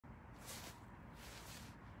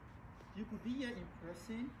You could be here in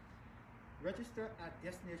person. Register at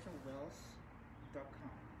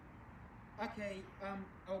destinationwells.com. Okay,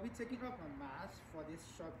 I'll be taking off my mask for this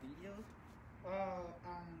short video.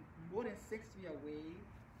 I'm more than 6 feet away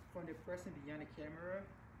from the person behind the camera,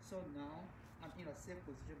 so now I'm in a safe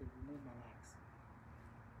position to remove my mask.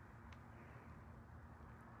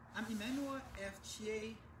 I'm Emmanuel F,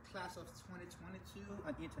 Chea, class of 2022,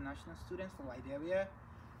 an international student from Liberia.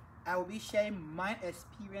 I will be sharing my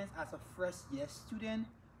experience as a first-year student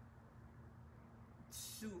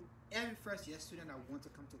to every first-year student that want to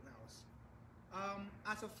come to Wales.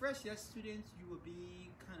 As a first-year student, you will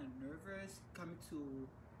be kind of nervous coming to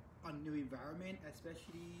a new environment,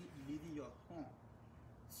 especially leaving your home.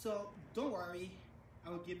 So don't worry,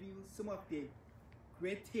 I will give you some of the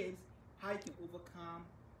great tips how you can overcome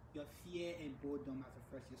your fear and boredom as a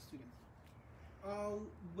first-year student.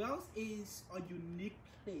 Wales is a unique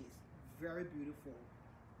place, very beautiful.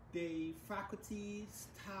 The faculty,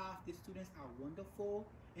 staff, the students are wonderful,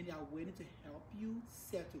 and they are willing to help you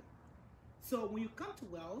settle. So when you come to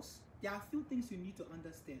Wales, there are a few things you need to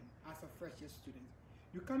understand as a first-year student.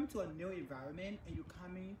 You come to a new environment, and you're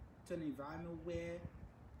coming to an environment where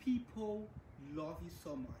people love you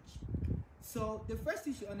so much. So the first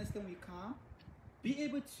thing you should understand when you come, be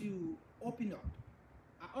able to open up.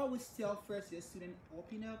 I always tell first-year students,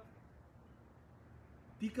 open up,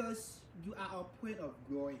 because you are at a point of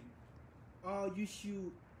growing. You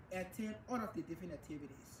should attend all of the different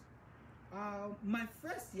activities. My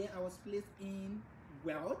first year, I was placed in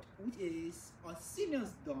Weld, which is a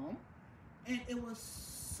seniors dorm, and it was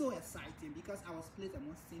so exciting because I was placed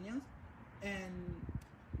among seniors, and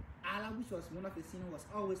Ala, which was one of the seniors, was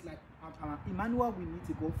always like, Emmanuel, we need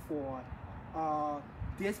to go for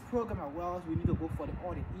this program at Wales, we need to go for the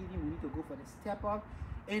audit evening, we need to go for the step up.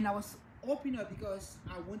 And I was open up because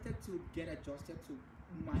I wanted to get adjusted to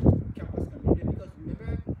my campus community, because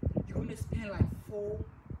remember, you're going to spend like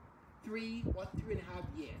 3 or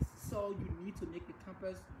 3.5 years, so you need to make the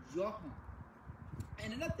campus your home.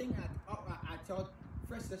 And another thing I taught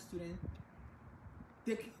first-year students,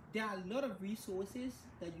 there are a lot of resources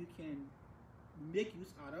that you can make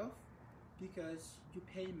use out of, because you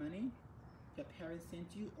pay money, your parents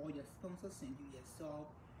sent you, or your sponsor sent you here. So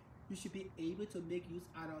you should be able to make use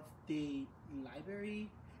out of the library.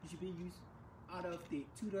 You should be use out of the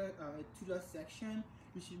tutor section.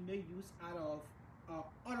 You should make use out of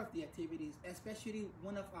all of the activities, especially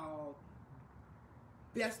one of our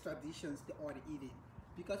best traditions, the audit eating.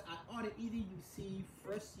 Because at audit eating, you see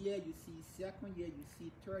first year, you see second year, you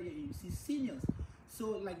see third year, you see seniors.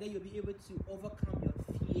 So like that, you'll be able to overcome your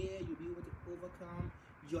fear. You'll be able to overcome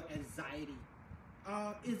your anxiety.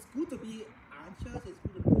 It's good to be anxious. It's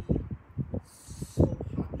good to be so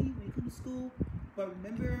happy when you come to school. But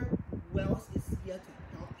remember, Wales is here to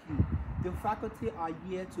help you. The faculty are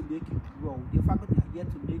here to make you grow. The faculty are here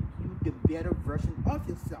to make you the better version of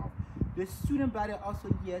yourself. The student body are also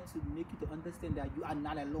here to make you to understand that you are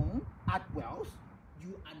not alone at Wales.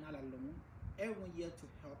 You are not alone. Everyone here to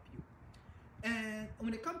help you. And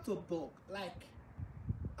when it comes to a book, like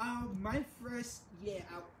my first year,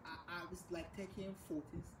 I was like taking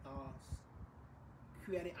 14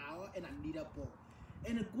 credit hour, and I need a book.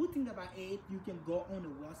 And the good thing about it, you can go on the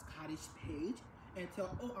Wales College page and tell,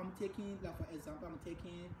 oh, I'm taking, like for example, I'm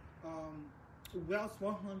taking Wales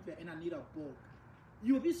 100 and I need a book.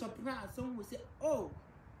 You will be surprised. Someone will say, oh,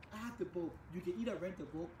 I have the book. You can either rent the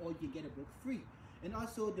book or you can get a book free. And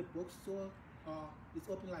also the bookstore is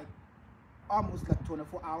open like almost like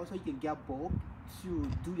 24 hours, so you can get a book to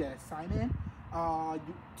do your assignment.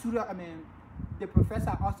 The professor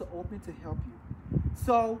are also open to help you.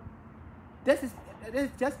 So this is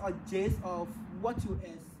just a gist of what you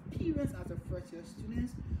experience as a first-year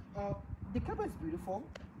student. The campus is beautiful,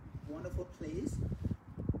 wonderful place.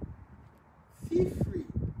 Feel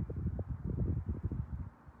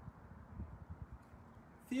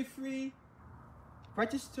free.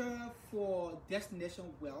 Register for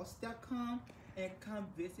destinationwells.com and come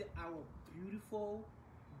visit our beautiful,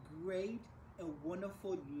 great, and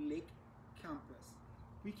wonderful lake campus.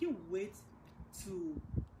 We can't wait to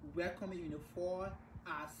welcome you in the fall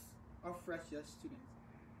as a first-year student.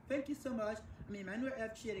 Thank you so much. I'm Emmanuel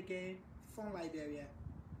F again from Liberia.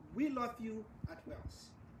 We love you at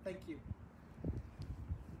Wales. Thank you.